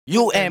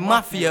UN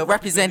Mafia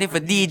representing for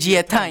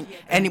Djtank.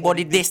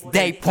 Anybody this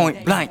day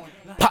point blank.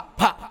 Pop,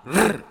 pop.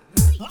 Rrr.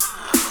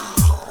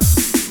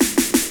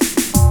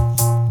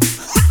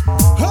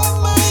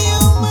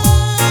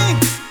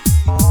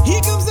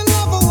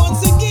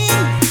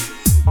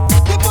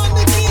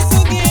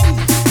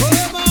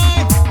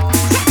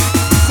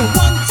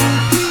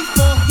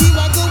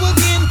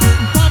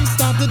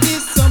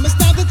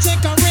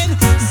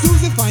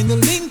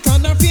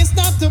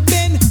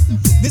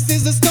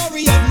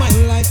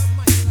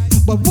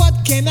 But what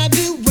can I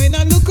do when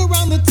I look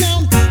around the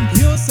town?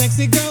 Pure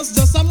sexy girls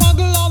just a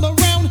muggle all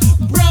around.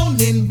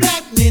 Browning,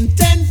 blackening,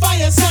 10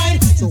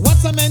 fireside. So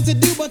what's I meant to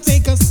do but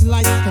take a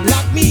slice? To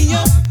lock me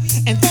up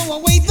and throw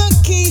away the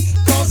key.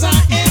 Cause I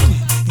am,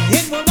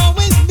 and will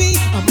always be,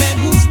 a man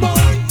who's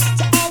born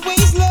to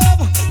always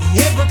love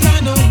every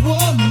kind of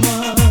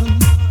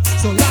woman.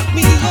 So lock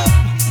me up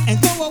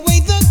and throw away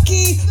the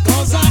key.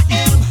 Cause I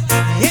am,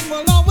 and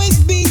will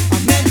always be, a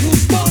man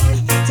who's born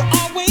to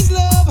always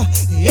love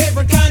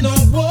every kind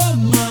of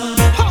woman.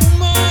 Oh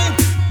my,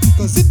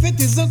 cause if it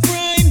is a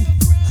crime,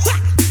 ha,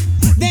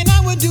 then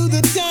I would do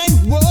the time.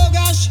 Oh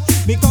gosh,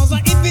 because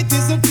if it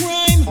is a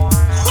crime,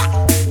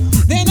 ha,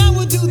 then I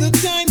would do the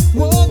time.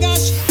 Oh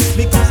gosh,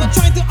 because I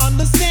try to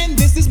understand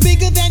this is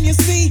bigger than you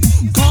see.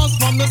 Cause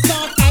from the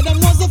start Adam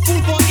was a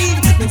fool for Eve.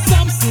 Then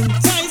Samson,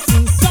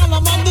 Tyson,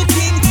 Solomon the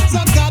king.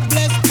 So God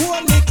bless poor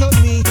little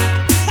me,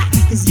 ha,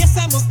 cause yes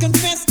I must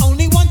confess,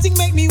 only one thing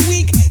make me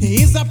weak.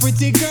 Is a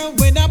pretty girl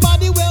with a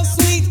body well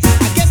sweet.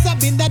 I've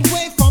been that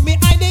way from me,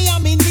 I day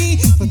I'm in me.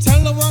 So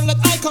tell the world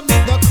that I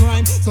commit the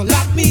crime. So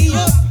lock me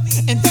up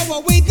and throw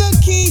away the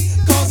key.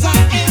 Cause I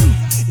am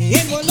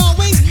and will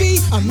always be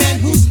a man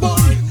who's born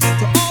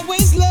to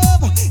always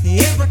love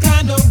every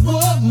kind of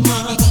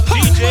woman.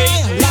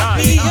 Lock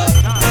me up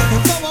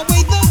and throw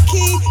away the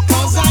key.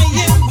 Cause I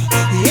am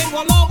and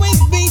will always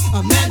be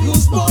a man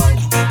who's born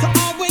to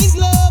always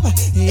love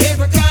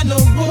every kind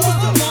of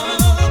woman.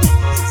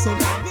 So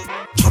lock me.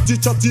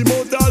 Chatty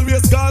mouth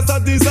always cause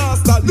a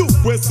disaster. Look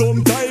where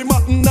some time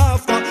happen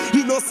after.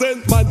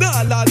 Innocent man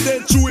all a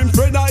dead through him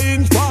friend a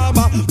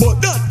informer.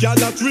 But that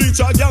cannot reach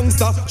a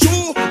gangster.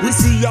 True, we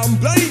see I'm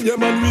blind, yeah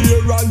man, we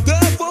here and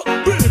there for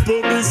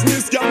people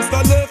business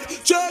gangster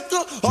left. Check,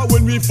 and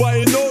when we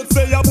find out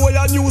say a boy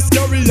a news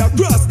carrier,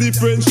 cross the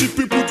friendship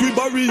we put with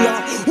barrier.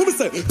 When we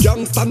say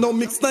gangster no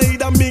mix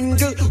neither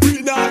mingle,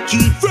 we not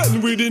keep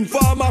friend with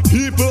informer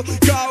people.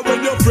 Cause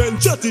when your friend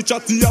chatty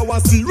I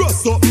want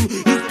serious something.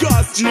 It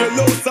cost jail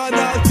out and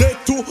all dead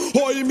too.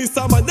 Oh you miss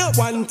a man that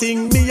one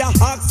thing me a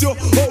ask you.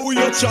 How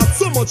you chat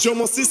so much you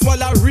must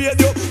swallow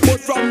radio. But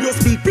from your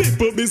speak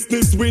people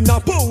business we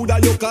not powder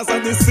you. Cause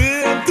of the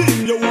same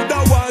thing you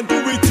woulda want to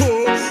it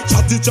too.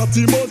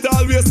 Chatty mouth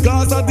always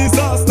cause a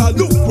disaster.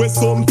 Look where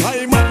some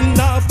time happen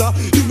after.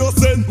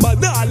 Innocent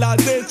man all a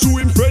dead through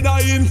him friend a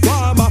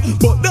informer.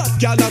 But that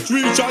cannot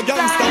reach a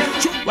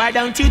gangster. Why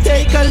don't you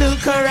take a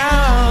look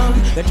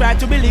around? They try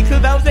to be little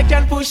valves they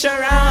can push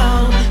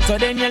around. So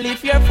then you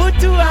lift your foot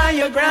to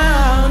higher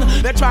ground.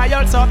 They try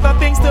all sorts of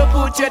things to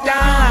put you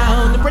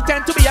down. They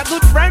pretend to be a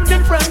good friend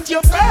in front of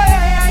your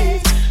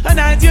face. And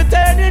as you're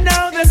turning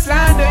out, they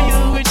slander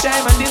you with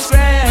shame and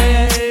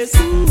disgrace.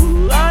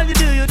 Ooh, all you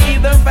do, you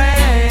keep the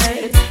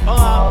faith.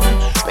 Oh,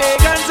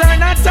 pagans are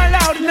not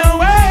allowed, no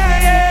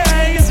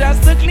way. It's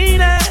just the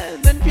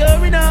cleanest and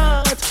pure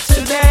enough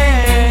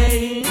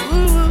today.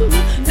 Ooh,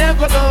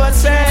 never go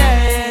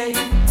astray.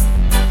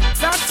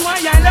 That's why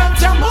I love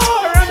you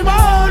more and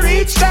more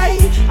each day.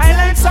 I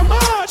learn so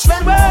much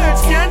that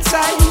words can't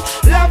say.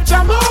 Love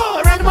you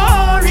more and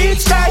more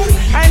each day.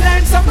 I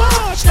learn so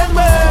much that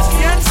words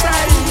can't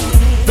say.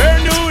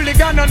 Burn you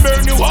hooligan and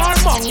burn you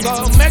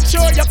warmonger. Make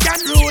sure you can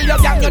rule your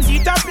gang and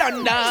eat a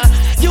plunder.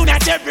 You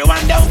not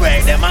everyone don't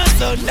break them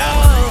asunder.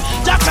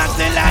 Just back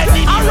the light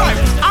in you.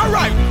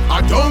 Alright,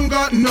 I don't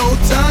got no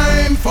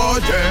time for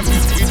them.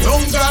 We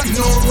don't got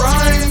no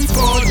rhyme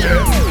for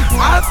them.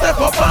 I'll step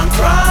up and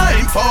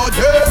cry for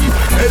them.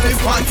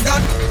 Elephant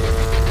got.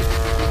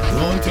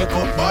 Don't take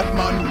up bad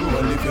man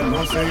rule if you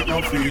know say it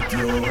no fit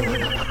you.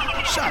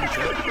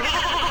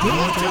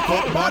 Don't take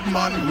up bad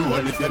man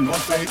rule if you know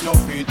say it no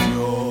fit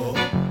you.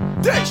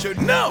 They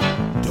should know.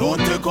 Don't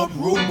take up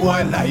rude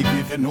boy life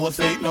if you know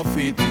say it no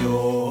fit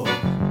you.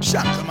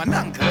 Shut to my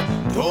uncle.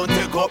 Don't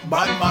take up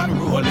bad man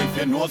rule if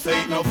you know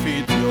say it no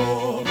fit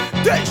you.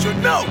 They should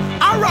know.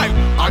 Alright,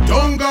 I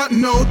don't got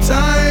no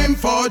time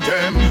for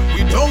them.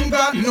 We don't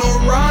got no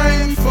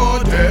rhyme for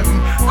them.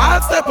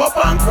 I'll step up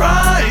and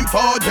cry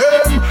for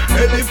them.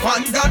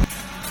 Elephant got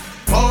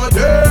for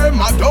them.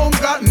 I don't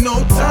got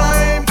no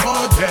time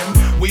for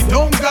them. We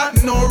don't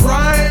got no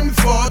rhyme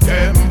for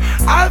them.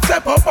 I'll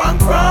step up and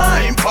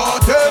cry for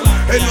them.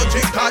 Hello,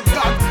 got.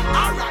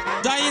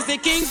 Alright. That is the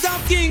kings of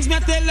kings, me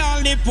tell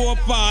all the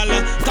popal.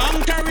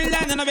 Conquer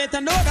land and I better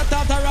know that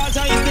after all.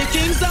 That is the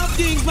kings of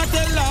kings, me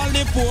tell all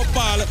the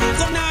popal.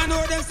 So now I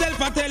know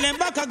themselves, I tell them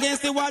back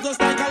against the wall. Just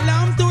like a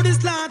lamb to the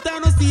slaughter,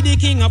 no see the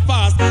king of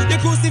fast. They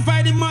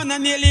crucify the man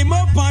and nail him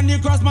up on the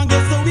cross. Man get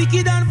so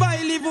wicked and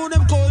vile, even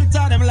them cold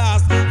to them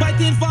last.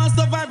 Fighting for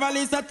survival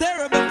is a a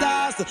terrible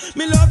task.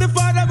 Me love the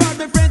Father, but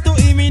my friend to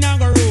him in a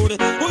road.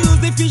 Who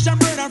use the fish and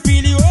bread and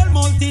feed the whole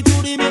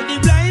multitude. He make the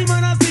blind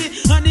man a see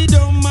and the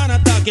dumb man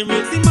attack him.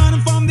 Raise the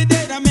man from the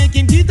dead and make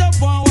him get up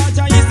and watch.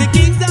 I is the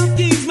kings of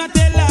kings, me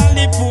tell all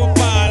the poor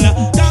pal.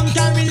 Don't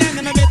carry land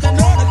and I better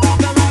know the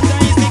top of the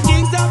is the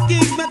kings of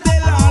kings, me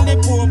tell all the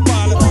poor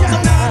pal. So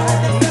now,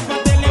 step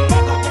and tell him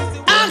back up.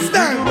 Ask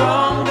them.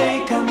 Wrong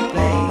they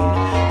complain.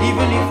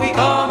 Even if we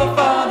call the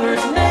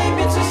Father's name,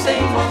 it's the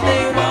same what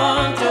they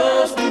want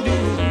us to do.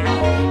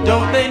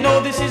 Don't they know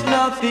this is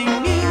nothing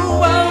new?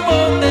 Why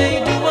won't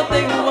they do what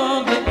they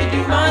want? Let me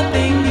do my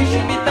thing, you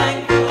should be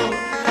thankful.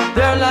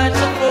 Their lights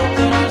of hope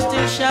that are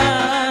still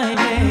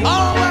shining.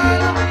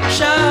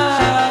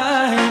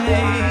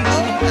 Shining.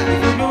 If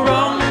we do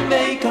wrong,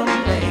 they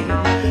complain.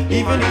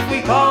 Even if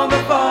we call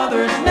the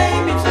Father's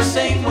name, it's the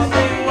same what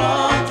they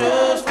want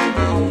us to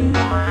do.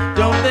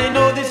 Don't they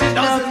know this is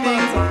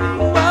nothing?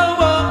 Why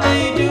won't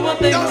they do what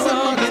they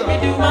want? Let me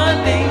do my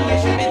thing, you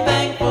should be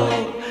thankful.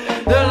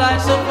 Their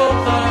lights of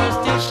hope that are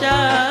still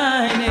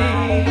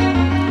shining.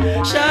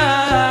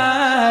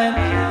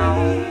 Shining.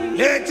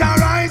 Let your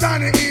rise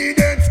and the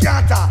Eden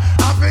scatter.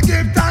 I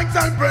forgive thanks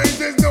and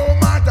praises no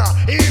matter.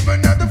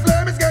 Even if the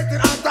flame is getting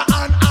hotter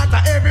and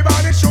hotter.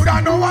 Everybody should I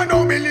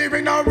know me live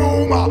in a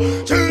rumor.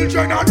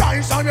 Children are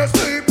rise and you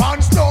sleep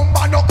and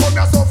slumber. No come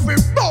here so fi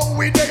bow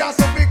with they are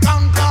so fi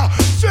conquer.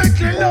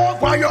 Strictly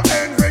love while you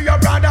envy your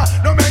brother.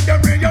 No make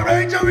them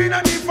rearrange you in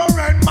a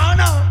different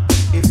manner.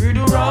 If you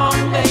do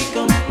wrong, they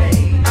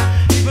complain.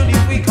 Even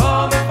if we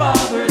call the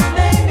Father's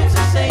name, it's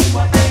the same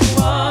what they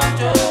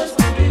want us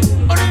to do.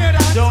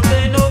 Don't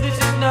they know this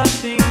is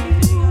nothing?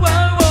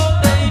 Why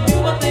won't they do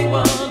what they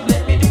want?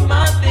 Let me do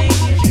my thing,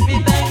 you should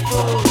be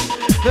thankful.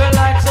 The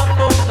lights of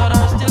hope that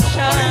are still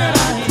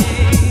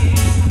shining.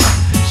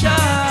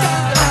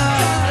 Shine.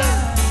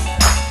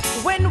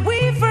 When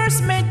we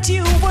first met,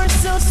 you were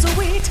so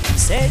sweet.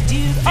 Said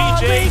you'd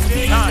always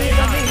be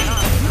with me.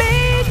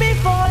 Made me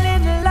fall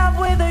in love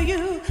with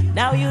you.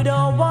 Now you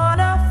don't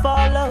wanna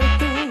follow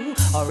through.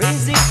 Or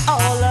is it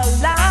all a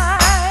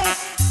lie?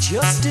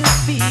 Just to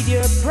feed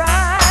your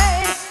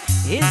pride?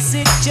 Is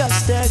it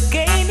just a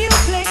game you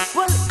play?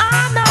 Well,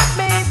 I'm not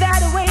made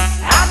that way.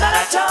 I'm not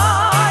a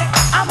toy.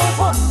 I'm a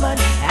woman,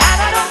 and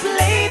I don't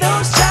play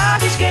those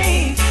childish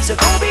games. So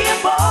go be a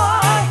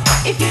boy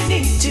if you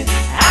need to.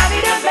 I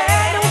need a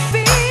man who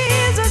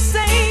feels the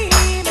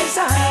same as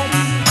I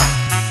do.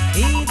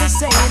 He's the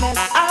same as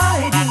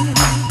I do.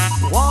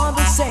 Want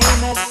the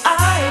same as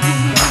I do.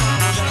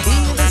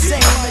 Feel the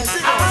same as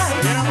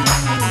I do.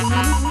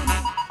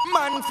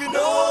 Man fi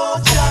know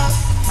Jah.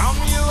 From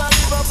you I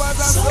live up as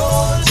a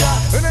soldier.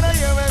 When I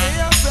hear when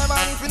you say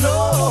man fi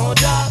know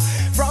Jah.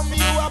 From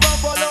you a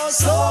buffalo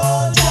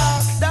soldier.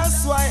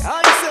 That's why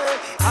I say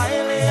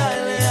highly,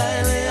 highly,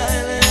 highly,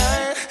 highly,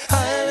 highly,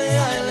 highly,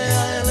 highly,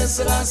 highly,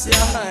 Selassie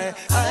high.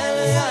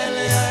 Highly,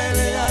 highly,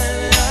 highly,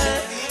 highly,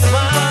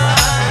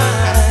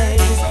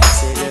 highly.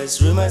 Say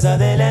there's rumors of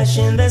the lash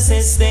in the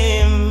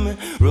system.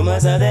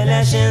 Rumors of the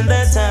lash in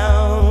the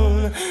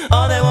town.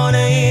 All they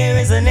wanna hear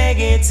is a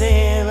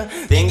negative.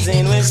 Things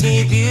in which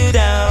keep you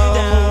down.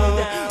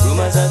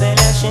 Rumors of the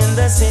lash in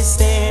the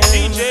system.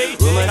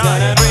 Rumors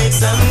gonna break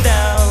some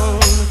down.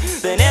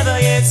 They never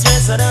get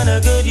stressed on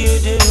the good you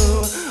do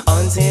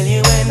until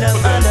you end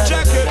up under.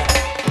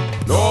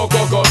 No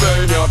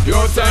Cocomania,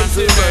 pure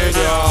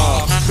Pennsylvania.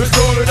 The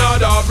soul in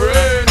our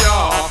brain,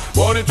 yeah.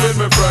 Burn it with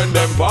my friend,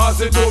 then pass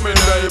it to me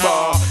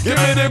neighbor. Give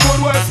me the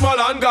good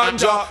Westmoreland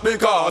ganja,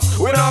 because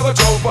we never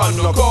choke on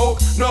no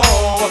coke, no.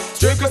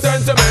 Strictly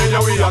Pennsylvania,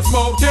 we a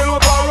smoke till we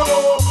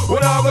borrow. We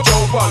never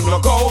choke on no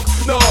coke,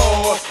 no.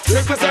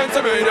 Strictly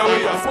Pennsylvania,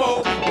 we a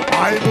smoke.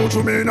 I go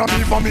to me not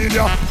be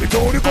familiar. It's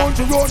all the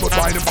country road, but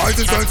by the fight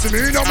is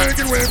Pennsylvania,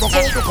 making way for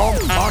folk to come.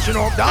 Mashing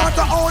up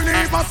data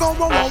only for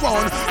someone who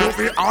won. If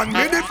we on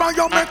me the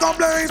fire, make a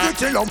blaze it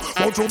chill 'em.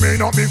 Go to me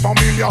not be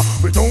familiar.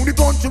 With all the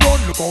country road,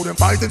 look how them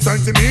fighting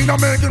Pennsylvania,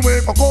 making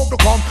way for folk to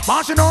come.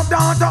 Mashing up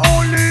data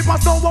only for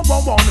someone who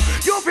won.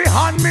 You fi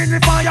hand me the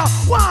fire,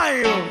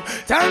 why?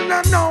 Tell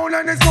them now,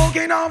 let the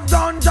smoking of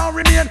ganja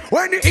remain.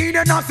 When the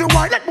Eden has the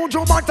white, let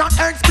Mojo Bata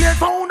explain.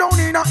 Found down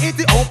in a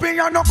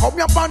Ethiopia, no come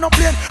up on no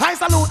plane. I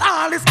salute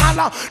all the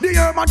scholar. The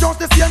urban just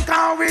the same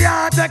car we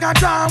are. Take a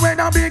draw when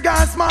a big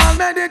and small.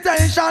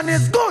 Meditation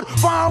is good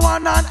for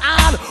one and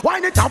all. Why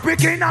the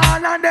topic in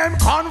all and them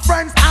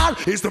conference hall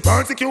is to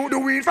persecute the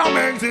weed from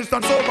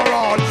existence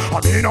overall. I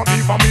may not be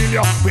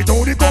familiar with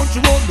all the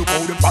country road. Look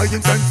how them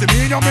fighting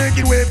Pennsylvania,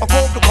 making way for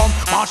folk to come.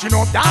 Mashing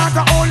up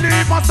data only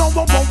for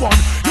someone one.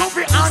 You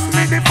fi hand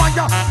me the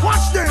fire.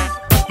 Watch this.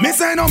 Me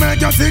say no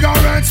make your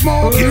cigarette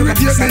smoke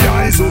irritate me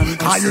eyes.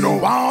 Cause you know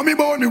how me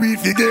burn the weed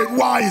fi get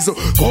wise.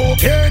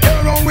 Cocaine,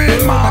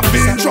 heroin,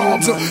 morphine,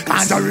 drugs.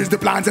 Cancer is the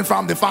planting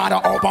from the Father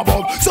up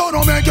above. So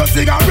no make your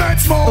cigarette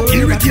smoke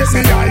irritate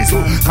me eyes.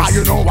 Cause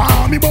you know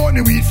how me burn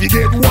the weed fi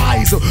get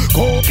wise.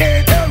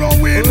 Cocaine,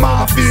 heroin,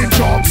 morphine,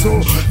 drugs.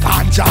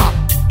 Ganja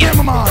Yeah,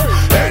 my man.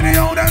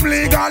 Anyhow, them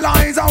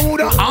legalize and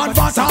would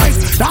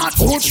advertise that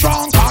good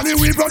strong quality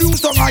we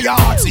produce on our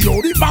yard. See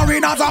how the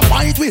foreigners a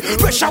fight we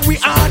pressure we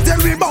hard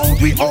till we bout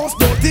we house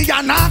dirty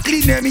and not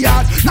clean them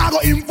yard. Now go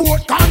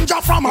import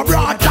ganja from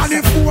abroad,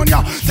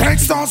 California,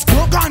 Texas,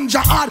 go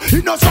ganja hard.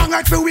 It no strong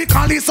like we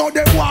call it so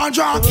they want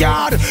drug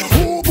yard.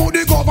 Who put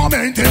the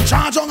government in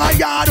charge on a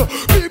yard?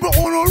 People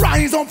who no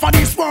rise up for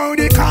this world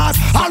the cause.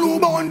 All who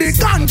burn the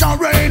ganja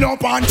rain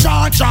up and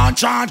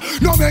chant.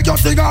 No make your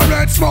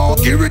cigarette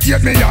smoke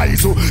irritate me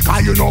eyes.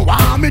 Cause you know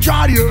why me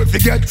try the earth to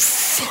get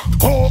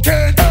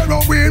cocaine,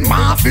 heroin,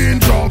 morphine,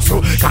 drugs.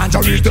 So can't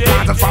you reach the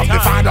planet from the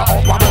finder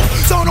up above?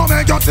 So no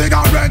make your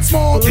cigarette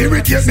smoke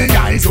irritate me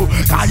eyes.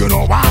 Cause you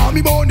know why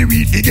me burn the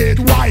weed to get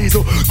wise.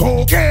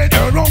 Cocaine,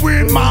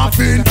 heroin,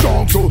 morphine,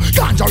 drugs. So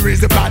can't you reach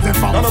the planet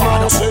from the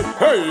finder up?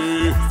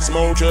 Hey,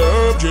 smoke your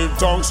herb, give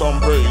tongue some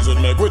praise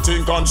and make we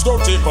think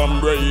constructive and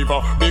brave.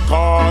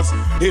 Because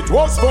it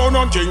was born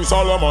on King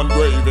Solomon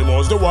grave. He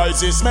was the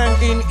wisest man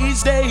in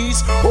his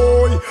days.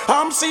 Boy,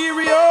 I'm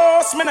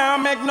serious, man, I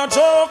make no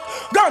joke.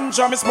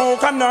 Ganja me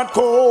smoke and not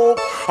coke.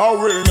 I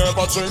will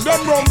never drink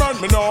them rum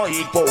and me no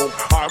eat pork.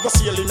 I go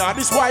sailing on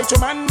this white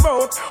man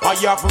boat. I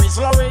have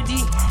Rizla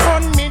already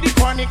on me the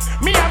chronic.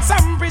 Me have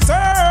some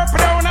preserve,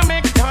 down I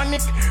make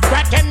tonic.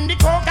 Crack and the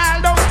coke,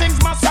 all those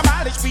things must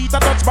abolish. Peter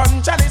touch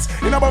bun chalice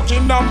in a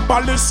Buckingham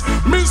Palace.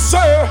 Me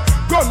say,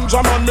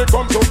 ganja man me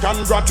come to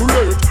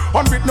congratulate.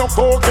 And with no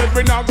coke,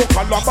 we now go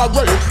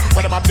collaborate.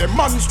 When them a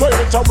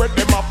demonstrate, or when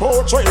them a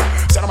portray.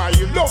 Say them a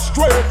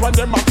illustrate, when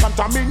them a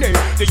contaminate.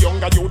 The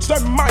younger youths,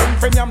 them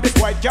mind when them this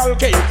white girl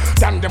cake.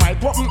 Then them I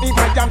put in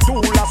my damn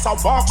tool as a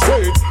walk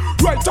straight.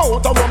 Right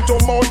out I want to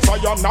Mount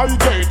Zion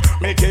Gate.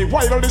 Make it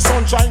while the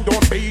sunshine,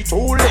 don't be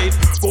too late.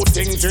 Good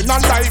things in a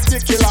life, the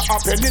killer a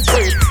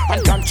penetrate.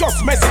 And can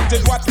just message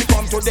is what we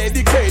come to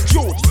dedicate.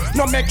 Youth,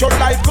 no make your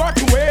life go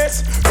to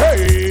waste.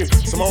 Hey,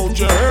 smoke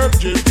your herb,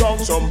 give down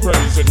some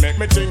praise. It make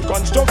me think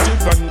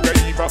constructive and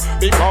brave.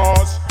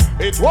 Because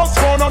it was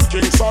born on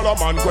King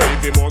Solomon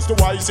grave. He was the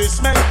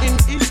wisest man in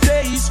his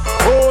days.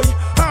 Oh,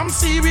 I'm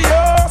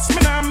serious,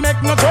 me nah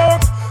make no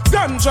joke.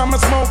 Ganja me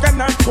smoke and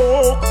not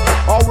coke.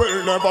 I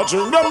will never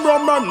drink them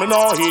rum and me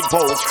nah eat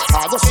pork.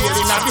 I go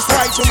sailing at this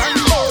white man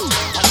boat.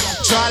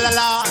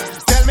 Tra-la-la,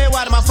 tell me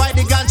what am I fight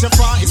the ganja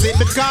for? Is it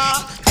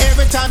because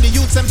every time the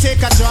youths them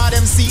take a draw,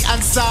 them see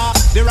and saw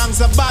the wrongs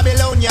of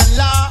Babylonian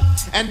law,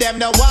 and them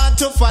no want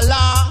to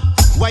follow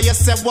where you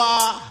say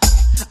war.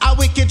 A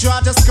wicked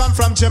draw just come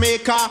from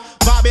Jamaica.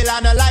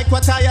 Babylon no like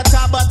what I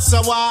talk, but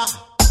so what?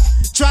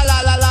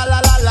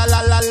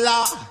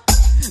 Tra-la-la-la-la-la-la-la-la.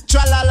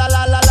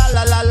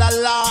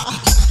 Tra-la-la-la-la-la-la-la-la.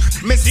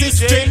 Me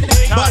sister,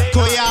 but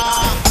koya.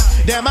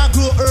 Them a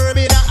grow herb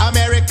in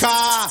America,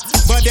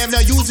 but them no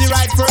use the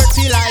right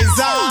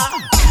fertilizer.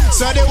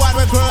 So the one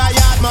we grow a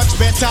yard much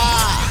better.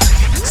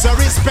 So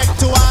respect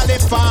to all the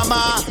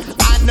farmer,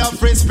 and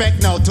enough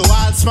respect now to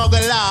all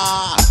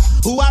smuggler.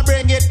 Who a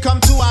bring it come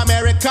to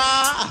America,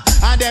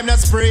 and them not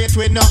spray it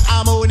with no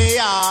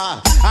ammonia,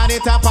 and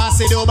it a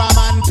pass it over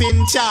man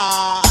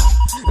pincher.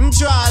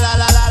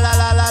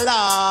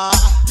 Tra-la-la-la-la-la-la-la.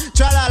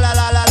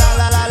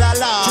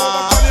 Tra-la-la-la-la-la-la-la.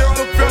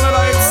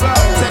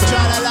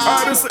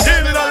 This is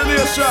in the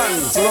nation,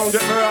 so don't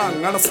get me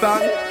wrong,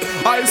 understand?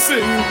 I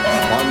sing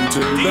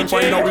until them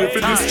find a way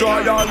to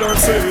destroy all their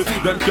sin.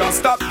 Them can't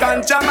stop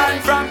ganja man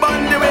from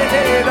burn the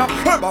way.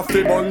 Herb off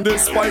the bun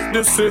despite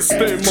the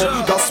system.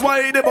 That's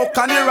why the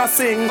Buccaneers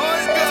sing.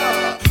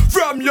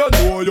 From you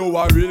know you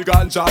a real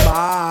ganja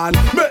man.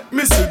 Make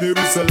me see the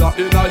whistle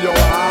in your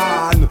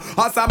hand.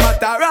 As a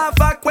matter of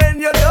fact, when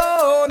you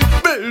done,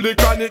 build the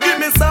chronic, give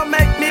me some,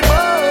 make me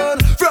burn.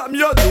 From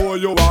you know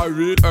you a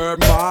real herb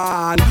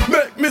man.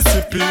 Make me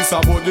see piece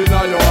of wood in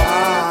your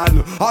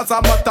hand. As a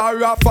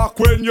matter of fact,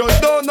 when you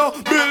done,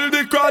 build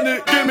the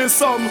chronic, give me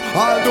some.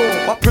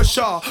 Although a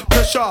pressure,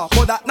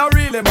 but that not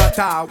really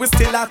matter. We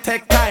still a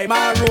take time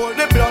and roll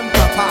the blunt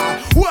proper.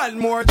 One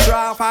more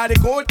draw for the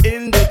goat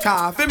in the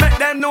car. We make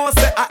them know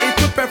say I eat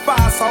to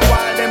prefer. So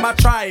while them a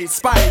try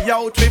spy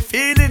out, we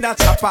feeling a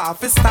chopper.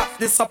 We stop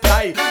the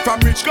supply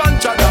from rich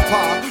ganja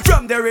dapper.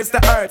 From there is the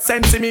earth,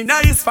 send to me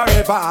nice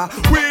forever.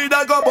 We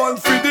da go born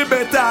for the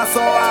better.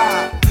 So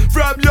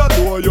from you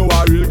know you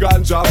a real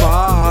ganja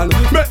man.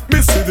 Make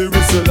me see the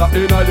whistle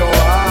in your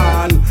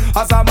hand.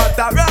 As a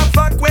matter of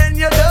fact, when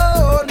you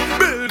done,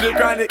 build the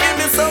chronic, give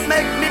me some,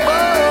 make me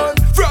burn.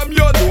 From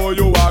you know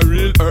you a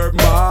real herb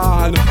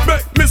man.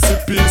 Make me see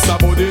piece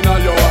of wood in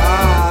your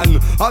hand.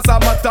 As a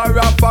matter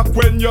of fact,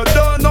 when you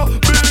done,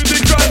 build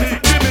the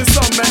chronic, give me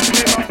some, make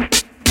me burn.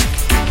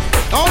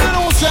 All you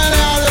know say I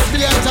always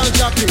be a tell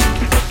Jackie. I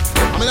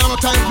mean I'm a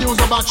time news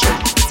about you.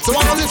 So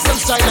I'm gonna listen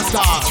side the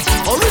star.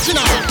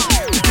 Original.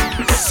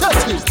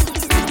 Set it.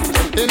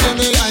 In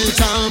the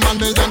gentleman,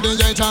 me just the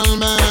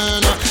gentleman.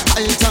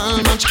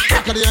 Gentleman,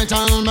 check the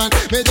gentleman.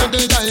 Me just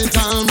the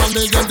gentleman,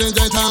 me just the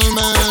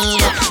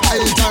gentleman.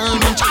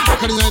 Gentleman,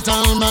 check the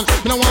gentleman.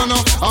 Me no wanna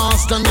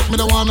ask them if me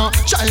no wanna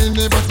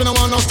shiny, but me no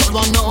wanna start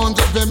one no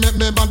hundred. Me make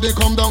me body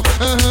come down.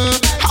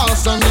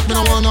 Ask them if me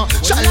no wanna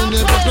shiny,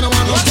 but me no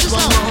wanna start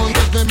one no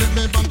hundred. Me make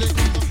me body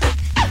come down.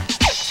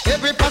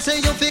 Every passe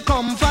you fi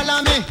come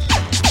follow me.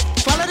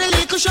 Follow the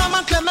little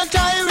shaman Clement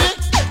Irie.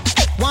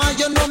 Why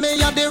you know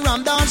me and the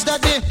ram dance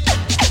daddy?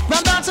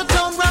 Ram dance a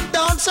town, ram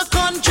dance a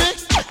country.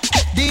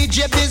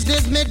 DJ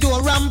business me do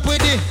a ramp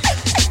with it.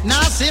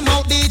 Now see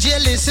how DJ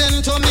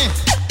listen to me.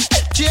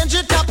 Change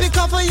the topic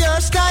of your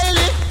style.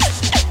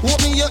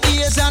 Open your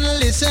ears and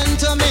listen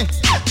to me.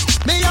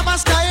 Me have a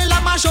style I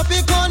mash up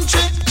the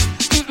country.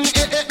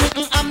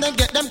 I'm gonna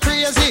get them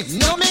crazy.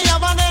 Now me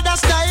have another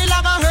style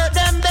I gonna hurt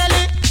them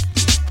belly.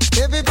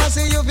 Every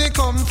passe you fi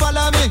come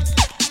follow me.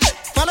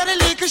 Follow the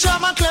little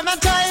shaman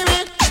Clement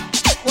Irie.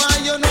 Why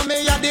you know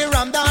me a the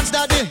ram dance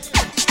daddy?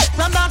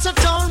 Ram dance a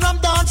town, ram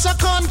dance a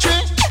country.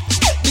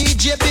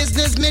 DJ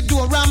business me do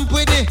a ramp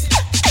with it.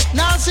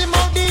 Now see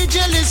more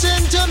DJ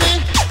listen to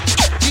me.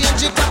 Change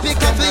the topic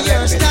of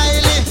your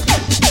style.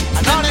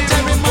 I'm not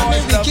every man me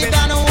wicked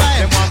and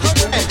wild.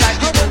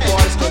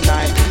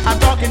 I'm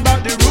talking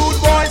about the rude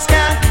boys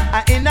can.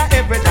 I in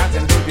every dance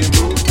and do the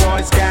rude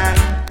boys can.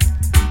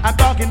 I'm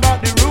talking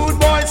about the rude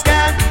boys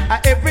can.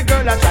 Every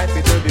girl I try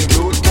to do the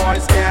rude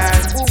boys can.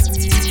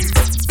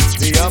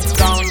 The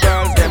uptown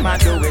girls them I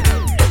do it.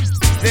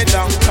 The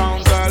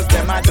downtown girls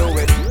them I do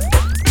it.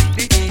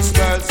 The east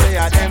girls say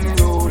I them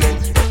rule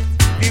it.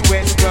 The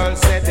west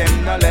girls say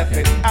them no left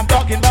it. I'm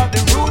talking about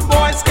the rude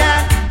boys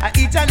can.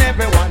 Each and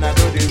every one I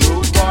do the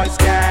rude boys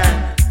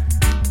can.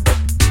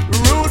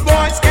 Rude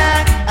boys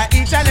can.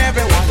 Each and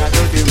every one I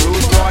do the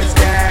rude boys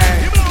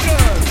can.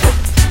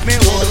 Me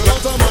hold a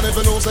lot of money if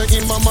you know say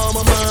in my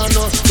mama man.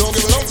 Don't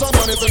give a lot of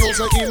money if you know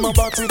say in my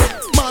body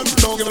man.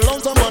 Don't give a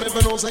lot of money if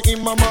you know say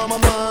in my mama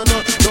man.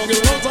 Don't give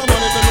a lot of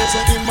money if you know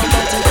say in my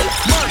body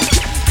man.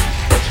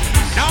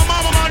 Now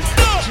mama man,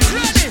 she's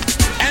ready.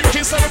 And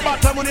kiss every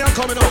bottom when you're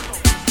coming up.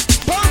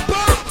 Pump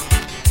pump,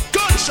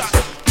 gunshot.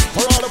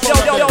 For all the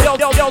yo,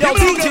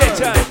 DJ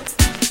time.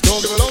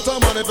 Don't give a lot of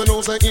money if you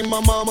know say in my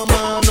mama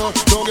man.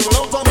 Don't give a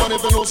lot of money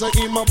if you know say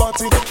in my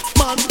body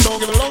man. Don't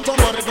give a lot of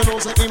money if you know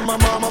say in my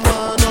mama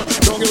man.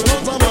 Don't give a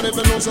lot of money if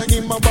you know say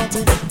in my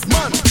body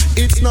man.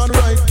 It's not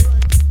right,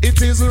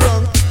 it is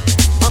wrong.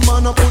 A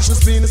man a push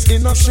his penis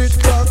in a shit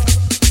clock.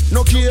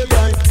 No care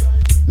guy,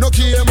 no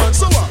care man.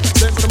 So what?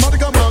 Send the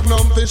Matica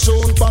Magnum fish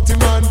on party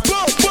man.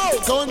 Bow bow.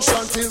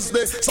 Gunshot is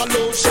the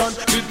solution.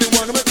 With the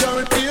one me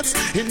carry kids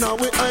in our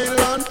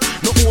island.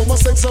 No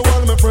homosexual,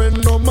 my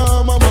friend, no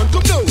mama man.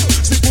 Come now,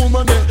 see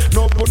woman there,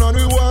 no put on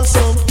we want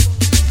some.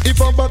 If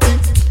a body,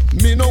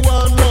 me no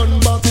want none.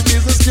 Body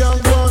business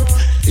can't go on.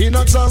 In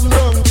a jam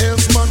down,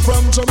 else man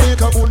from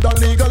Jamaica would a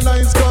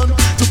legalize gun.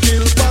 To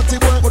kill party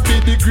boy would be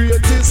the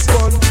greatest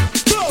fun.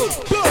 Bow,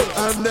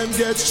 bow, and then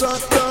get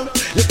shot down.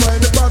 You find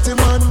the party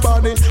man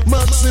body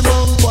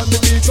maximum on the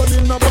beach and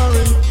in a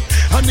barrel.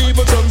 And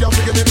even some you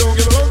figure they don't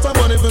give a lot of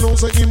money if you don't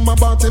say in my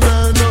body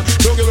man.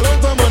 Don't give a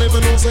lot of money if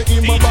you don't say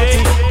in my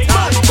body.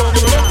 Don't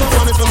give a lot of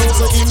money if you don't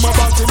say in my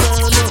body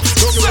man.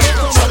 Don't give a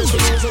lot of money if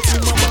you don't say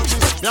in my body.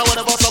 Now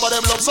whenever some of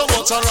them love so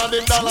much around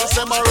them dollars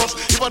them a rush.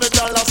 Even the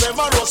dollars them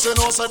a rush, you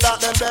know say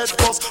that them dead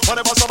cost.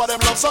 Whenever some of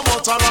them love so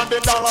much around them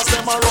dollars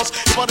them a rush.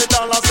 Even the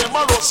dollars them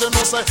a rush, you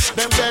know say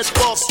them dead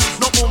cost.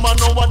 No woman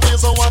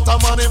nowadays don't want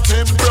a man if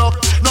him broke.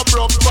 No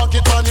broke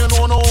pocket man, you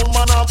know no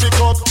woman a pick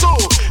up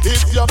too.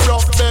 If you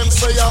broke them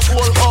say a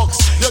whole ox.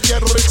 You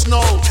get rich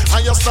now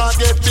and you start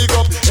get big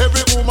up.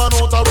 Every woman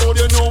out the road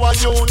you know what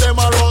you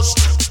them a rush.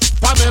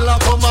 Pamela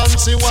come and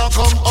she want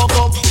come up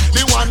up.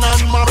 The one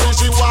and Mary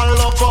she want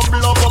love up.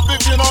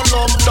 If you don't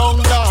love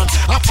down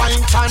I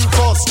find fan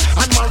fuss.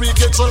 And Mary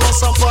gets a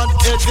loss up and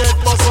head get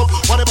bust up.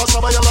 Whatever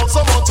somebody you love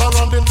so much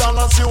around the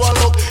dollars you a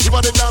look. If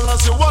the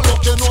dollars you a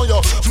look you know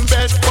you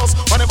bed bust.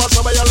 Whenever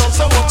somebody you love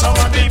so much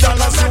around the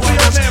dollars you a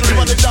look.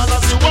 If the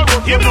dollars you a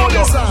look you know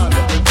you.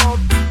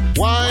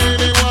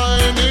 Whiny,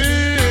 whiny,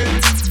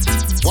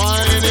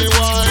 whiny,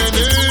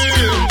 whiny.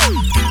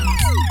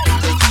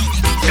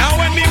 Now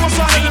when me was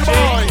a little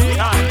boy,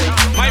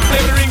 my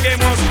favorite ring game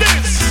was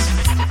this.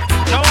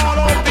 Now all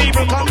old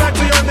people come back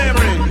to your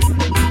memory.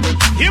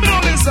 Give me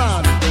all this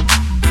on.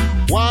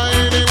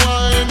 Whiny,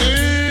 whiny,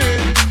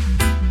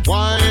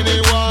 whiny,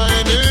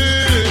 whiny,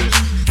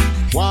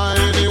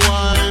 whiny,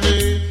 whiny.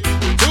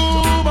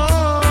 Too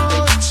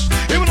much.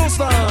 Even no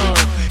star.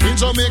 In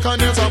Jamaica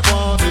there's a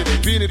party.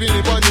 Beanie,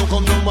 beanie, pon you.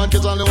 Come down, man,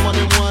 kids all over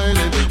them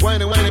whining.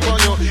 Whiny, whiny, pon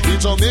you. In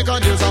Jamaica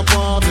there's a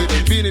party.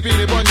 Beanie,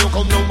 beanie, pon you.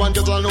 Come down, man,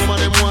 kids all over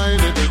them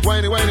whining.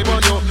 Whiny, whiny,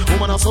 pon you.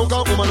 Woman a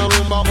soca, woman a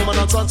rumba, woman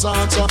a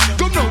cha-cha-cha.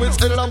 Come now, it's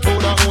El and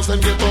Powder House.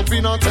 Them get up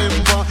in a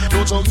temper.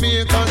 No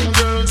Jamaican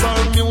girls are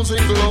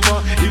music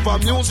lover. If a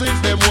music,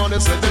 them wanna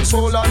set them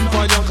soul on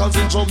fire. Cause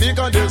in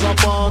Jamaica there's a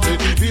party.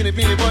 Beanie,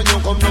 beanie, pon you.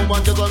 Come down,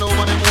 man, kids all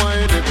over them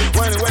whining.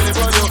 Whiny, whiny,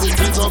 pon you.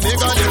 In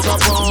Jamaica there's a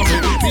party.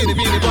 Beanie,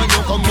 beanie, pon you.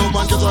 Come down,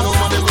 man, kids all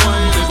over them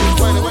whining.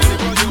 Whiny, whiny,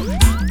 pon you.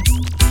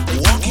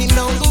 Walking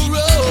down the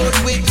road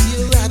with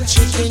your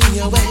ratchet in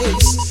your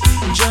waist,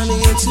 Johnny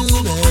into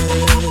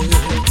bed.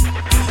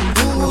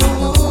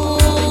 Ooh,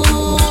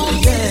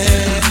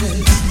 yes.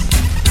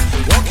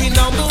 Walking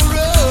down the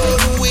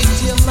road with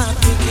your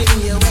matic in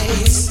your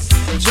waist,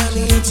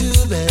 Johnny into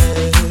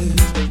bed.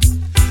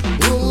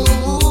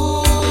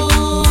 Ooh,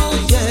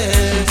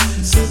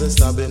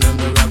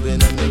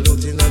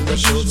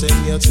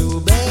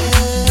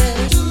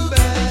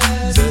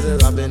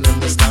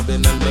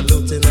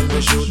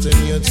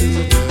 putting you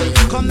to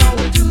bed. Come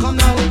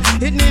now,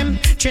 hit name,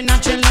 chinna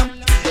chinna.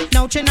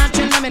 Now chinna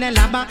chinna, me ne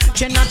laba,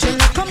 chinna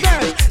chinna. Come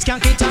girls,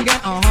 skank it again,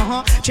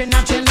 chinna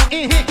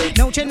chinna,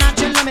 Now chinna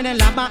chinna, me ne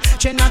laba,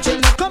 chinna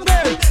chinna. Come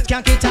girls,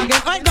 skank it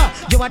again. I go,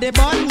 you are the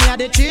bun, me are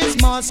the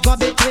cheese, must go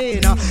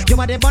between. You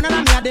are the bun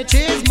and me are the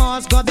cheese,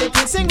 must go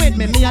between. Sing with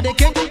me are the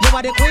king, you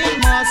are the queen,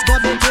 must go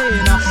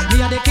between.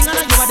 Me are the king and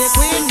you are the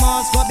queen,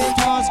 must go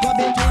between, must go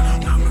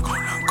between.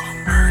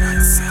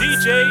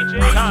 DJ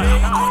Djtank.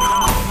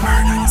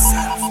 Murder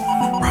yourself.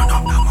 Run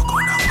up, now I'm gonna go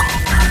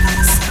murder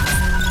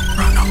yourself.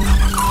 Run up, now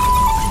I'm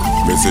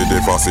gonna. Me see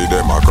the fussy,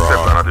 them a cry.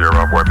 Step down at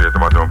your boy, place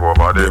them a jump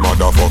over They them.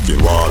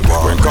 motherfucking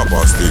wall. When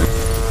coppers sting.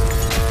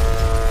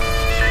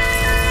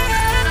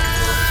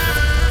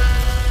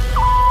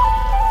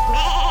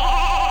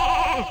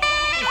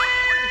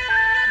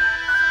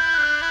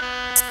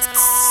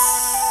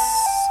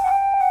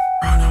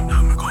 Run up, now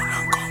I'm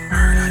gonna go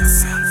murder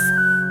yourself.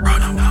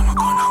 Run up, now I'm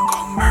gonna go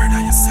murder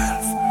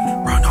yourself.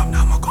 Run up,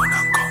 now I'm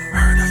gonna go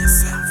murder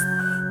yourself.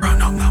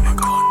 Run up, now I'm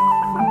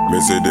gonna. Me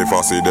see the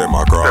fussy, them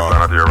a Step down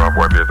cry. at your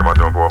boy, place them a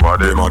jump over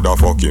They them.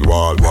 motherfucking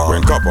wall.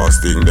 When coppers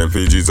sting, them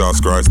for Jesus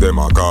Christ, them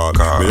a call.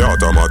 Me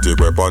automatic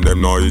weapon,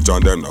 them no each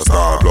and them no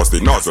star. Plus the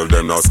nozzle,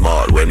 them no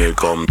small when it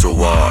come to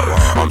war.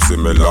 I'm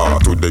similar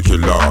to the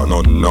killer,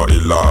 nothing no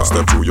illa.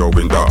 Step through your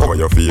window, cover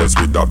your face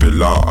with a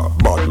pillar.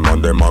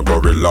 Batman, them a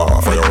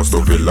gorilla, firehouse to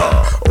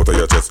villa. Out of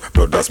your chest,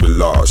 blood that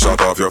spiller. Shut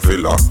off your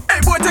filler.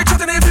 Hey boy, take shot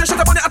in your face, shut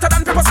up on the hotter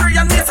than pepper spray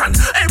and mason.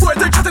 Hey boy,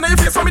 take shot in your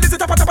face, for me this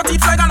is tapa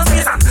teeth like on a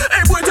mason.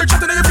 Hey boy, take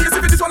shot in your face, if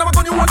it is one of a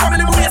gun you want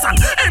family mason.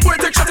 Hey boy,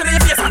 take shot in your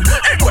face, and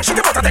hey boy, shit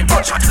about to take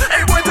one shot.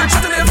 Hey boy, take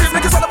shot in your face,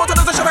 make it all about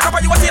another shot, I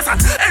cover you a taste.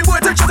 Hey boy,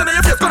 take shot in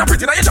your face, gonna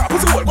pretty now your jaw,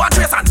 pussy hole, go and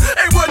trace.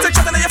 Hey boy, take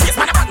shot in your face,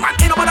 man a bad man,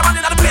 ain't no man a man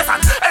in the place.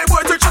 Hey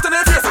boy, take shot in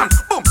your face, and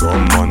boom.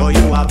 Oh,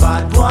 you a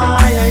bad boy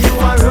and you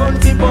a run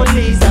for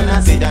police, and I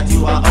say that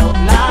you are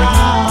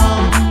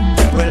outlaw.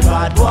 Well,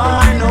 bad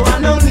boy, no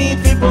one no need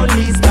for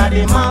police, got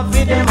them off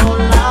with them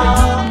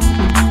outlaw.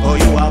 Oh,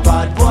 you a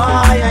bad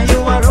boy and you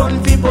a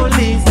run for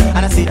police,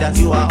 and I say that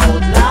you are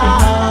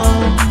outlaw.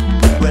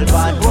 Well,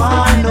 bad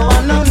boy, no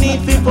one no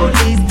need for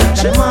police, got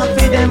them off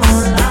with them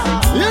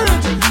outlaw.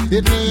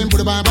 It mean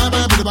put bye bye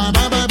bye, put bye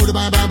bye bye, put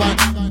bye bye bye.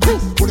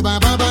 Put bye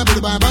bye bye,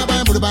 put bye bye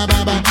bye, put bye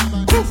bye bye.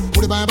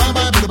 Put bye bye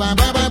bye, put bye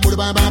bye bye, put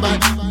bye bye bye.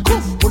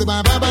 Put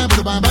bye bye bye,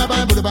 put bye bye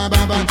bye, put bye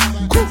bye bye.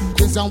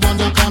 This is one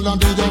you call on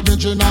the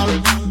original.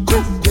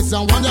 This is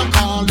one you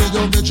call the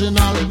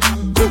original.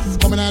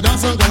 Come in and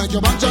dance and go like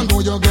your back and know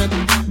you get.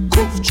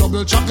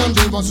 Trouble chuck and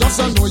give us just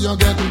and know you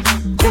get.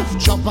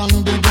 Chop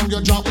and the gun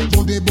you drop to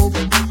the boof.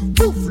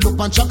 Look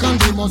and chuck and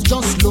they must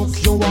just look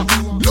you are.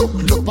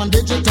 Look and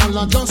digital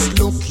and just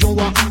look you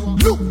are.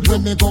 Look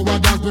when me go a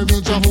dance we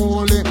reach a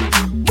holy.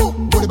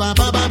 Put it bye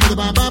bye bye, put it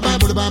bye bye bye,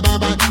 put it bye bye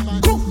bye.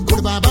 Put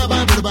it bye bye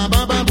bye, put it bye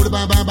bye bye, put it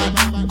bye bye bye.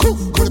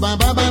 Put it bye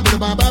bye bye, put it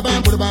bye bye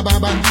bye, put it bye bye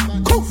bye.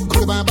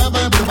 Put it bye bye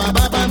bye, put it bye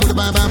bye bye, put it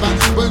bye bye bye.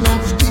 Well now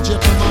DJ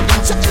come on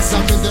dance, check this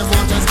out in them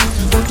waters.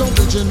 But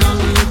original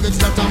lyrics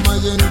that are my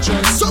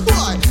interest. So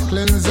boy,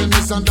 cleansing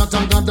this and that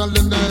and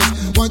godliness.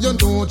 Why you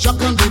know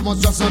Chuck and Dave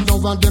must just send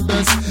over the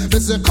best. Me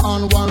say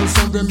Cornwall,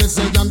 some me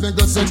say and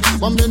bigger sex.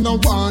 But me no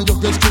want you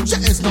get screwed,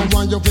 yes, no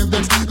want you get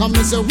vexed. And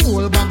me say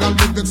whole bag of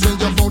lyrics when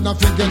you found a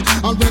forget.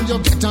 And when you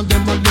get on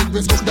them a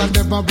lyrics, cook that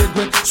never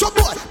regret. So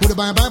boy, put it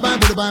bye bye bye,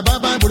 put it bye bye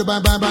bye, put it bye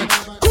bye bye.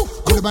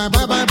 Put it bye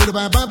bye bye, put it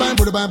bye bye bye,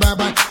 put it bye bye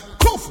bye.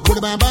 Put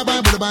it bye bye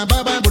bye, put it bye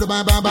bye bye, put it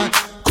bye bye bye.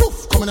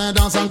 Come in and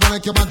dance and go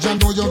like your back and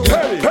know you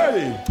get.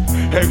 Hey,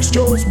 hey,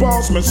 excuse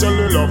pass me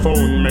cellular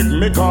phone. Make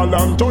me call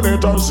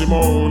Antoinette or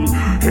Simone.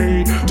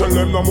 Hey, tell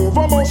them to move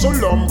a muscle.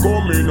 I'm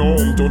coming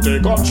home to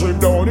take a trip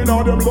down in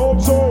all them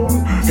love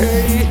zone.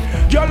 Hey,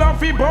 y'all have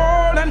to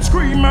ball and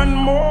scream and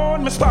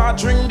moan. Me start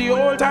drink the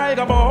old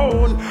tiger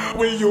bone.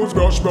 We use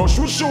brush with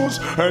shoes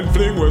and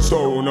fling with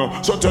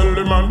stone. So tell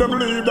them and them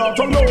leave that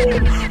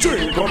alone.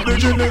 Drink up the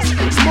Guinness,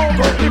 smoke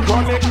up the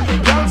chronic.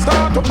 Y'all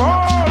start to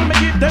ball, me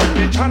give them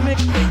the tonic.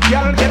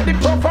 Y'all get the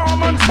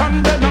performance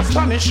and then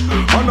astonish.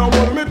 And I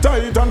hold me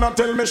tight and I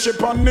tell me she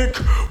panic.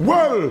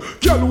 Well,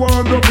 y'all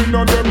want to be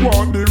on them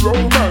want the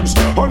romance.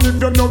 And if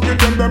you not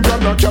give them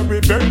gonna carry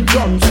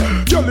vengeance.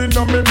 Y'all in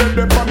on me bed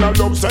them on a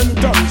love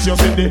sentence. You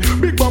see the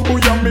big bamboo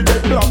and me they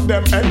block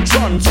them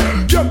entrance.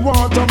 Y'all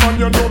want a man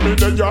you know me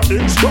they are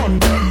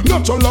instant.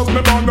 Natural as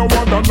me man no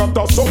one and not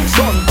a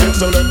substance.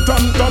 Excellent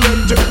and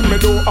talented me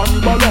do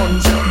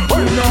unbalance.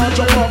 I not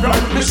jump up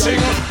like me sing.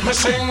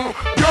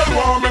 Y'all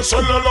want me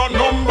cellular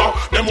number.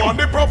 Them want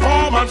the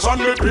performance and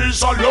the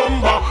piece of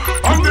lumber.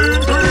 And the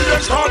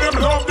ingredients cause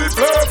them love the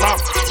flavor.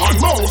 And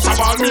most of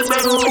all me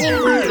bedroom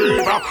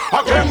behavior.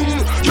 Again,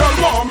 y'all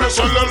want me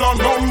cellular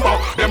number.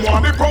 Them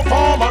want the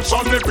performance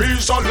and the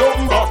piece of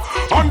lumber.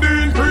 And the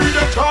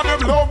ingredients cause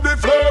them love the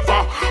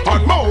flavor.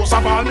 And most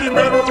of all me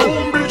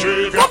bedroom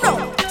behavior.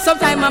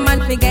 Sometimes a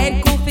man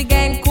forget, cool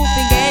again.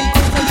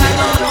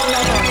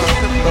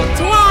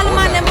 To all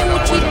man them who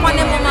cheat on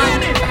them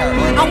woman.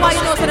 And why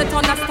you know so they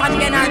understand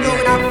again and do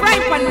with a fry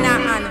pan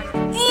that hand.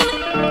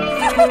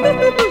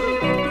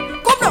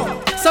 Come now.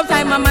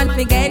 Sometimes a man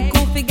forget,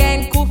 cool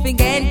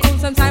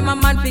a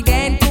man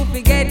forget, cool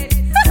forget.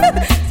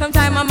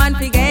 Sometime a man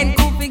forget,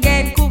 cool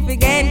forget, cool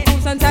forget.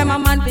 Sometime a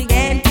man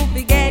forget, cool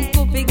forget,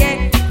 cool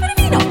forget.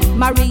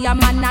 Maria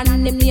man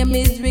and him name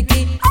is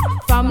Ricky.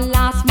 From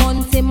last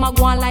month him a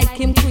go on like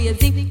him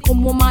crazy.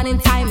 Come woman in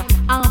time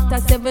after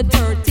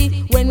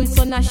 7:30 when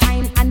sun a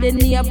shine and the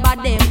neighbor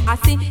them I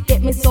see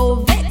get me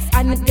so vexed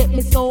and it get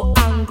me so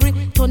angry.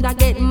 Thunder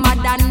get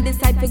mad and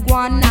decide to go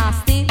on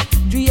nasty.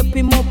 Drape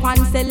him up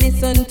and say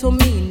listen to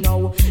me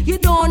now. You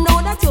don't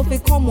know that you fi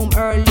come home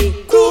early.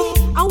 Cool.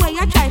 And what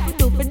you try to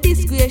do for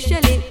disgrace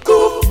Shelly.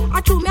 Cool.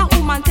 I told me a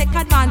woman take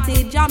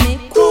advantage of me.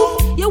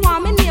 Cool. You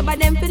want me neighbor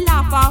them fi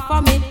laugh off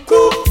of me.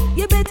 Cool.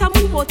 You better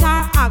move out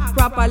and act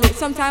properly.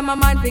 Sometime a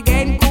man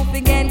forget, cool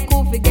forget,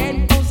 cool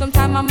forget, cool.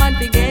 Sometime a man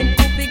forget,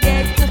 cool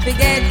forget, cool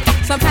forget.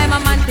 Sometime a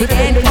man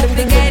forget, cool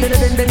forget,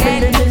 cool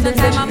forget, cool.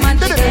 Sometime a man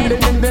forget,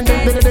 cool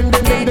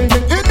forget, cool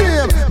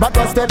forget. Bad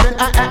boy stepping,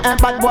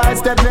 bad boy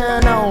stepping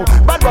now.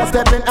 Bad boy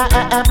stepping,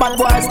 bad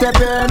boy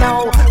stepping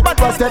now. Bad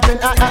boy stepping,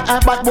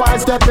 bad boy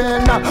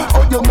stepping now.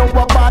 Oh, you know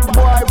a bad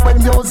boy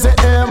when you see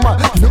him.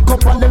 Look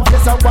up on them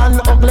face of one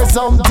ugly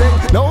something.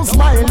 No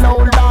smile, no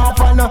laugh,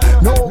 and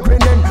no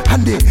grinning.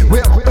 Handy,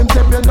 we're in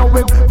step, you know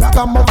him.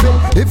 Ragamuffin.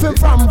 If you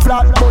from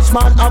Flatbush,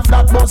 man, a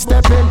Flatbush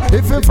stepping.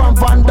 If you from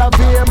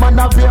Vanderveer, man,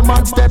 a Veer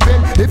man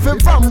stepping. If you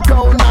from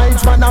Crown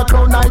Heights, man, a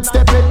Crown Heights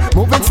stepping.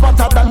 Moving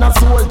smarter than a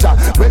soldier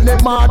when they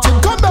marching.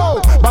 Come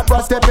down, bad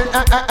boy stepping,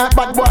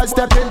 bad boy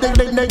stepping, ding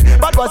ding ding.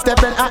 Bad boy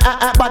stepping,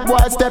 bad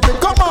boy stepping.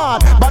 Come on,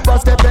 bad boy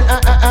stepping,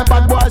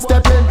 bad boy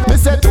stepping. Me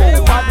say two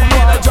bad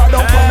boys, I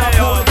don't wanna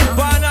pull.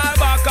 One eye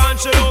back and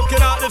she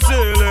looking at the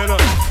ceiling.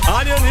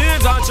 On your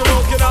knees and she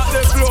looking at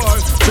the floor.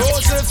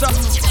 Joseph,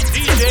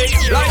 DJ,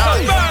 like a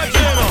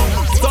virgin.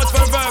 Touch for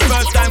the very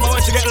first time, I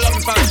want you to get the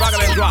loving fans back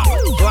and drop.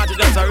 You want to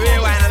just a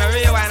rewind and a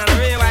rewind and a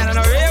rewind and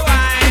a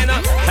rewind.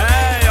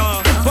 Hey,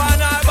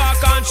 one eye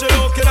back and she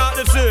looking at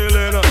the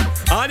ceiling.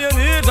 On your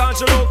knees and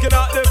she looking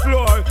at the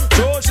floor.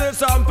 So she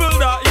sampled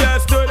that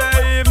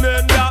yesterday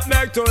evening, that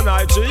make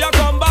tonight. She a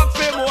come back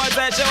for more,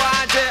 say she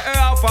want it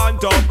rough and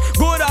tough.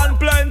 Good and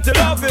plenty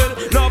loving.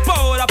 No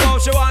powder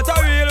puff, she want a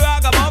real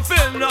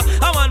ragamuffin.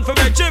 A man for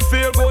make you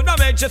feel good, I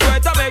make you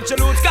sweat, I make you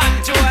lose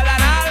control. And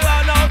I'll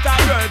run out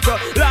of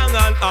breath. Long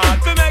and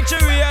hard, for make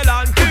you real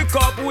and pick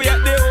up. Wait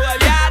the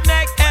whole yard,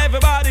 make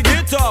everybody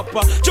get up.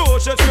 Joe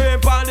she scream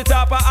on the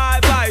top of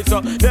high voice.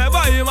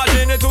 Never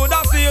imagine it would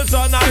have feel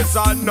so nice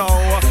and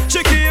now.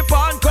 She keep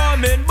on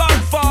coming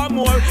back for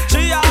more.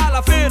 She all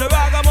a feel the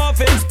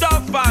ragamuffin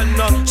stuff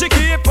and she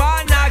keep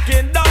on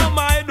knocking down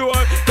my door.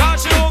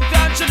 Cause she hooked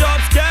and she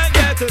just can't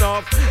get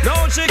enough.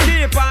 Now she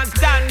keep on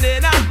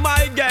standing at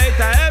my gate.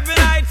 Every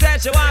night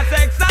says she wants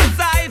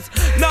exercise.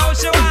 Now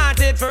she want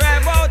it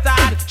forever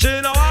that.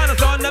 She no want a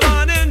Sunday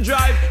morning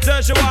drive.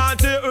 Says she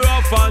want it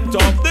rough and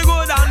tough. The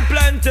good and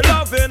plenty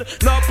loving.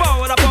 No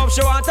powder puff,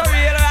 she want a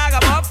real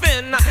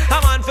ragamuffin. A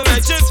man for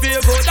make you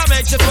feel good, I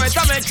make you sweat,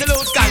 I make you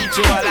lose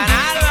control. And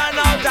I'll run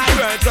out of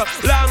breath,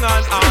 long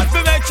and hard.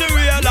 For make you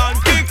real and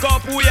pick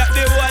up, we at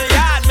the whole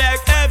yard,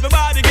 make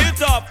everybody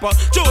get up.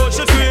 Joe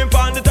she scream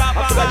on the top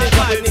of my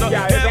mind.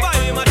 Never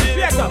imagine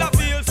it would have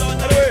feel so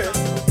nice.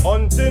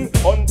 Hunting,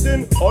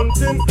 hunting,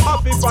 hunting,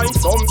 happy find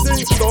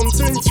something,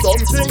 something,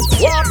 something.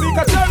 Walk pick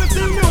a cherry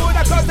thing, me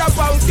woulda cut a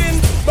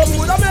pumpkin. But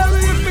woulda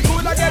marry if me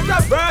coulda get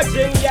a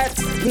virgin, yes.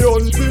 Me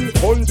hunting,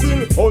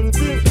 hunting,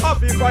 hunting,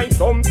 happy find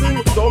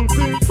something,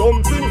 something,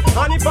 something.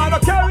 And if I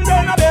don't carry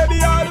then a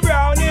baby or the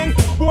browning,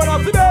 going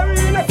off the berry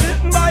in a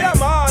sitting by a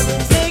man.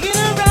 Taking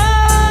a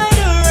ride,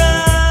 a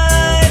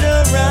ride,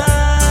 a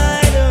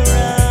ride, a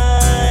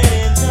ride,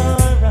 it's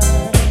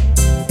alright.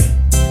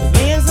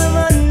 Here's the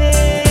money.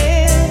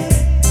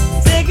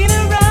 Taking a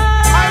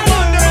ride, a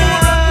ride,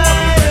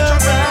 a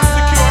ride,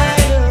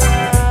 a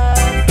ride,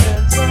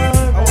 it's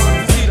alright. I want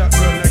to see that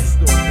girl next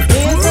door.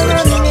 Here's the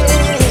money.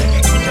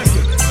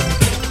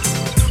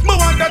 Me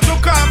want to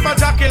call for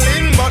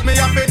Jacqueline, but me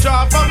have to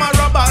draw for my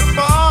robbers,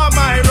 for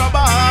my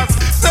robbers.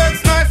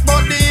 Sex nice,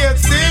 but the hate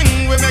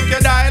sting. We make you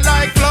die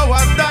like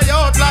flowers, die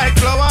out like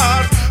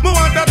flowers. Me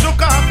want to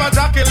call for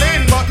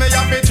Jacqueline, but me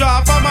have to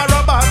draw for my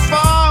robbers,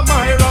 for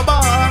my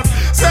robbers.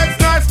 Sex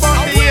nice, but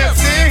the hate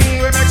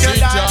sting. We make you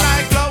die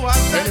like flowers.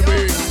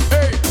 Anyway,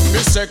 hey, me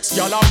sex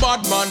y'all a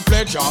bad man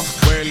pleasure.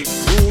 Well,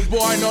 rude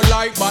boy no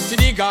like batty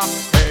digger.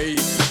 Hey,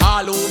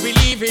 all who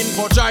believe in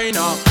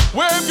vagina,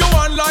 wave your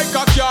hand like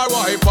a car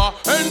wiper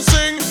and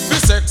sing. Me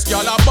sex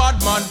y'all a bad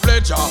man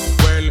pleasure.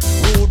 Well,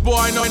 rude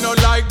boy no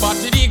like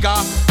batty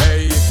digger.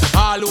 Hey,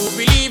 all who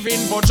believe in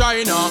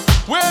vagina,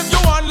 wave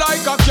your hand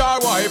like a car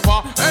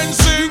wiper and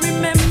sing.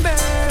 Remember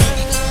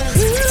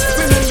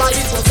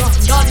it was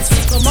under the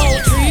sycamore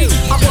tree.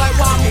 A boy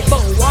want me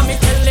bow, want me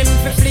tell him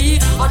to flee.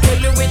 I tell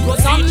you it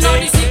was under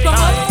the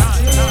sycamore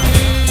tree.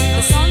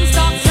 The sun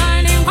stopped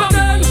shining from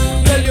them.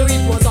 Tell you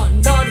it was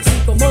under the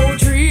sycamore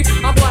tree.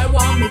 A boy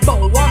want me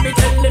bow, want me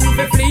tell him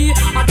to flee.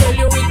 I tell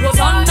you it was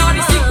under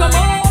the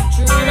sycamore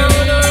tree.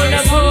 The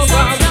sun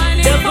stopped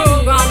shining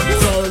from them.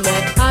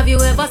 Have you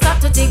ever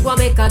stopped to think what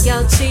make a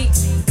girl cheat?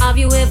 Have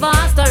you ever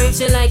asked her if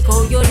she like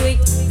how you do it?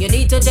 You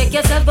need to check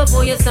yourself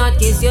before you start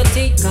kiss your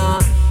teeth.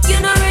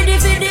 You're not ready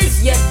for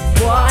this yet,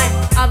 boy.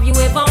 Have you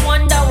ever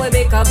wondered where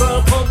make a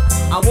girl come?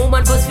 A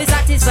woman must be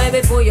satisfied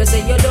before you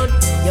say you're done.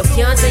 You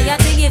can't say a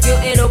thing if you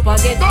end up and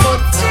get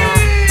cut.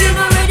 You're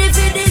not ready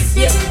for this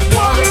yet,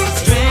 boy.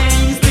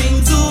 Strange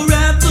things are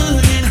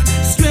happening.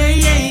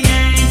 Strange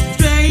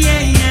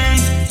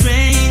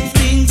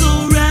things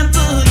are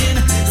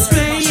happening.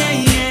 Strange.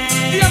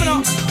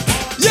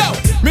 Yo,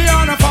 me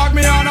on a fog,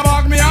 me on a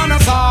bug, me on a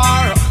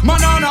star.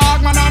 Man on a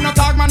hog, man on a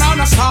tag, man on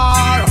a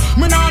star.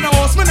 Me on a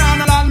house, me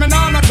on a land, me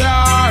on a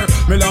car.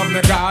 Me love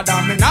me God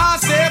and me not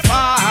stay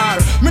far.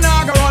 Me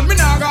not go run, me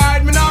not go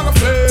hide, me not go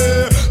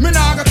flee. Me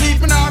not go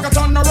thief, me not go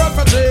turn no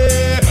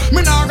refugee.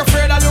 Me not go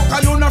afraid of you,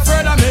 cause you not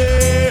afraid of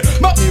me.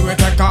 But me will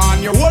take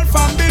on your whole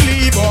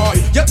family, boy.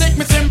 You think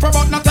me simple,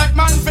 but not take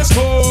man for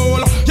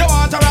school. You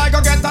want a ride,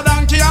 go get a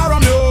donkey or a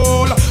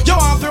mule. You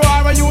want to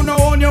ride where you know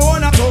own your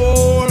own at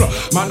all.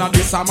 Man a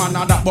this, a man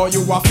a that, boy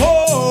you a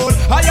fool.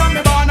 I am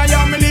me born, I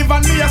am me live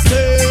and me a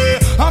stay.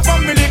 And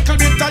from me little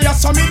bit I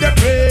just saw me the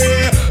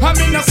pray. I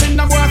me no sin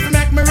the boy to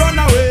make me run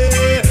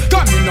away.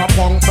 Come me no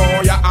punk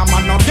boy, yeah, I'm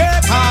a no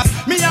gay pass.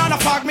 Me on a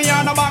fog, me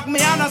on a back,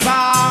 me on a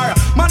star.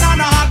 Man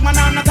on a hog, man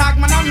on a tag,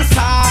 man on a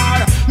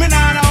star. Me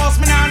on a house,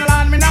 me on a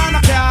land, me on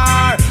a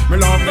car. Me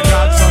love me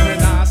God, so me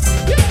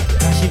nasty.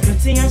 She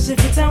pretty and she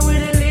fit and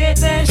with the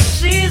latest.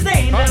 She's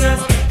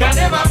dangerous, got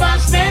them a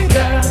bashman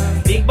girl.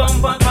 Big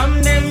bumper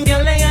from them,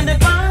 girl, they on the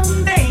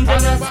farm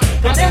dangerous.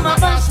 Got them a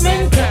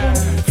bashman girl.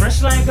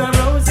 Fresh like a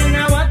rose in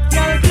a what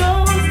girl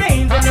clothes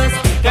dangerous.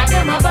 Got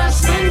them a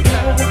bashman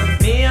girl.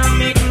 Me and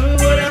me crew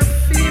would have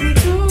feel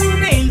too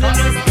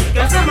dangerous.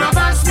 Got them a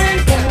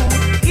bashman girl.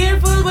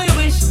 Careful we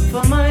wish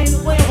for mine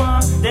we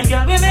want. Then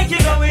girl we make you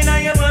go in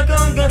and you work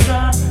on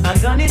guitar. I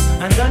done it,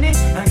 I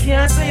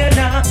can't say it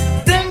now.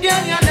 Them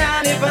girl you're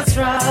not even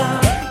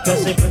strong.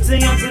 Cause she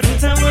pretty and she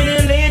fit and with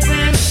the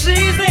latest.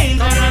 She's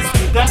dangerous.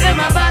 Got them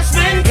a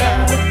bashman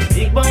girl.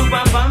 Big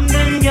bumper from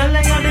them girl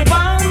they on the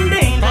bomb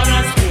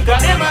dangerous.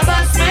 Got them a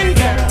bashman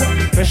girl.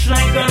 Fresh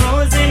like a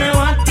rose in a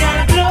what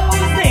girl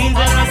clothes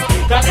dangerous.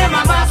 Got them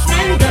a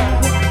bashman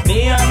girl.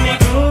 Me and me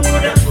crew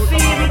the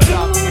feel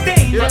too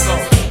dangerous.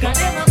 Got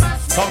them a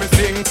bashman. So me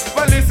sing,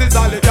 well this is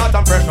all it got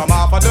and fresh from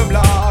off of the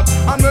block.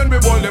 And when we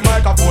hold the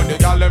microphone, the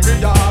gal them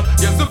react.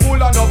 Yes, we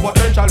full of no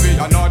potential, we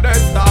are not dead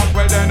stock.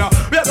 Well then,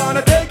 we are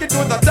gonna take it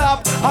to the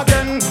top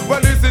again.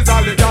 Well this is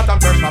all it got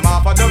and fresh from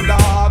off of the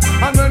block.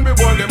 And when we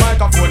hold the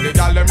microphone, the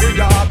gal them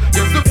react.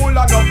 Yes, we full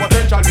of no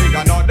potential, we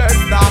are not dead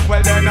stock. Well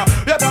then,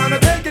 we are gonna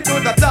take it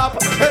to the top.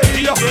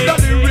 Hey, the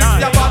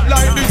lyrics, they're bad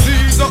like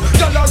disease.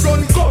 Y'all a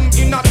run come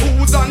in a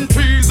twos and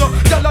threes.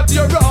 Y'all a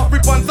tear off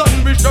ribbons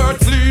and we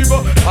shirt sleeve.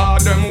 All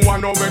them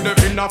one over them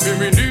in a for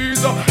me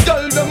knees.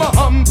 Tell them a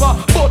hamper,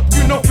 but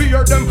you no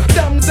fear them.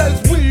 Themselves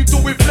weak to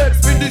we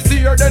flex with this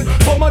year. Then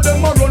some of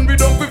them a run, we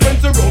don't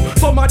prevent the road.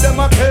 Some of them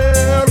a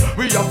care.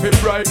 We have to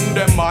brighten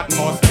them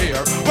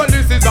atmosphere. Well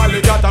this is all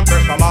they got and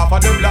fresh from off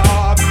of the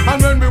block. And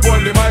when we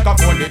hold the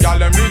microphone, the gal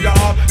them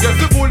react. Yes,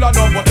 we full of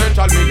no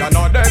potential, we are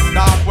not dead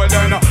stock. Well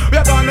then, we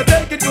are gonna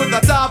take it to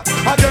the top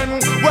again.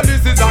 Well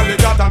this is all they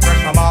got and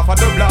fresh from off of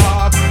the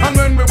block. And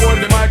when we hold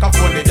the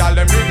microphone, the gal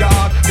them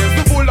react. Yes,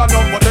 we full of no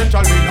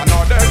potential, we are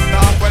not dead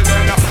stock. Well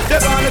then,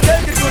 they're gonna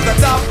take it to the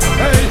top.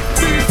 Hey,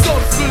 these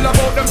subs full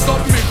about them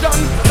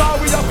submission. Now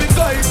we have to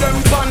guide them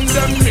on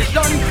them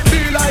mission. Be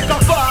like a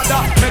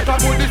father, make a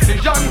good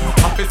decision.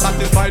 Have to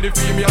satisfy the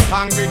female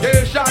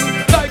congregation.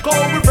 Like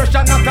how we fresh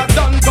and not a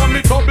dance on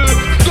me trouble.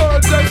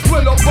 Girls they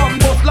swell up and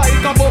bust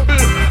like a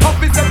bubble. Have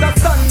to set a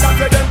standard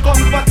where them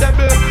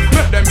comfortable.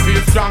 Make them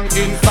feel strong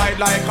inside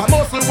like a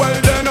muscle. Well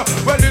then,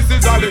 well this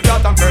is all they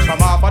got and fresh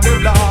from off of the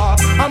block.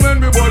 And when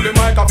we hold the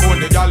microphone,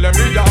 the gal them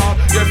react.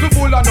 Yes, we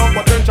full of no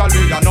potential,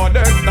 we are not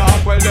dead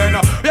stock. Well then,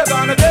 we're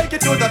gonna take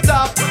it to the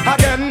top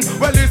again.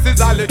 Well this is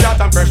all they got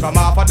and fresh from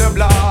off of the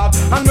block.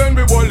 And when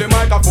we hold the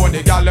microphone,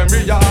 the gal them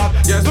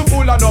react. Yes, we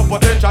full of no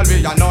potential,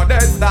 we are not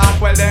dead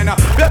stock. Well then,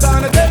 we're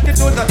gonna take it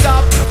to the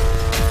top.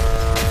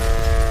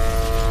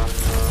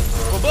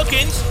 For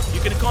bookings, you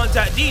can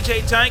contact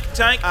DJ Tank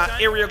at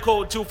area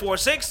code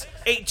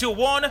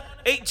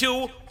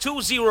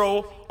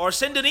 246-821-8220 or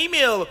send an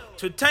email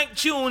to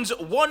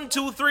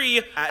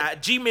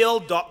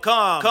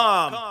tanktunes123@gmail.com.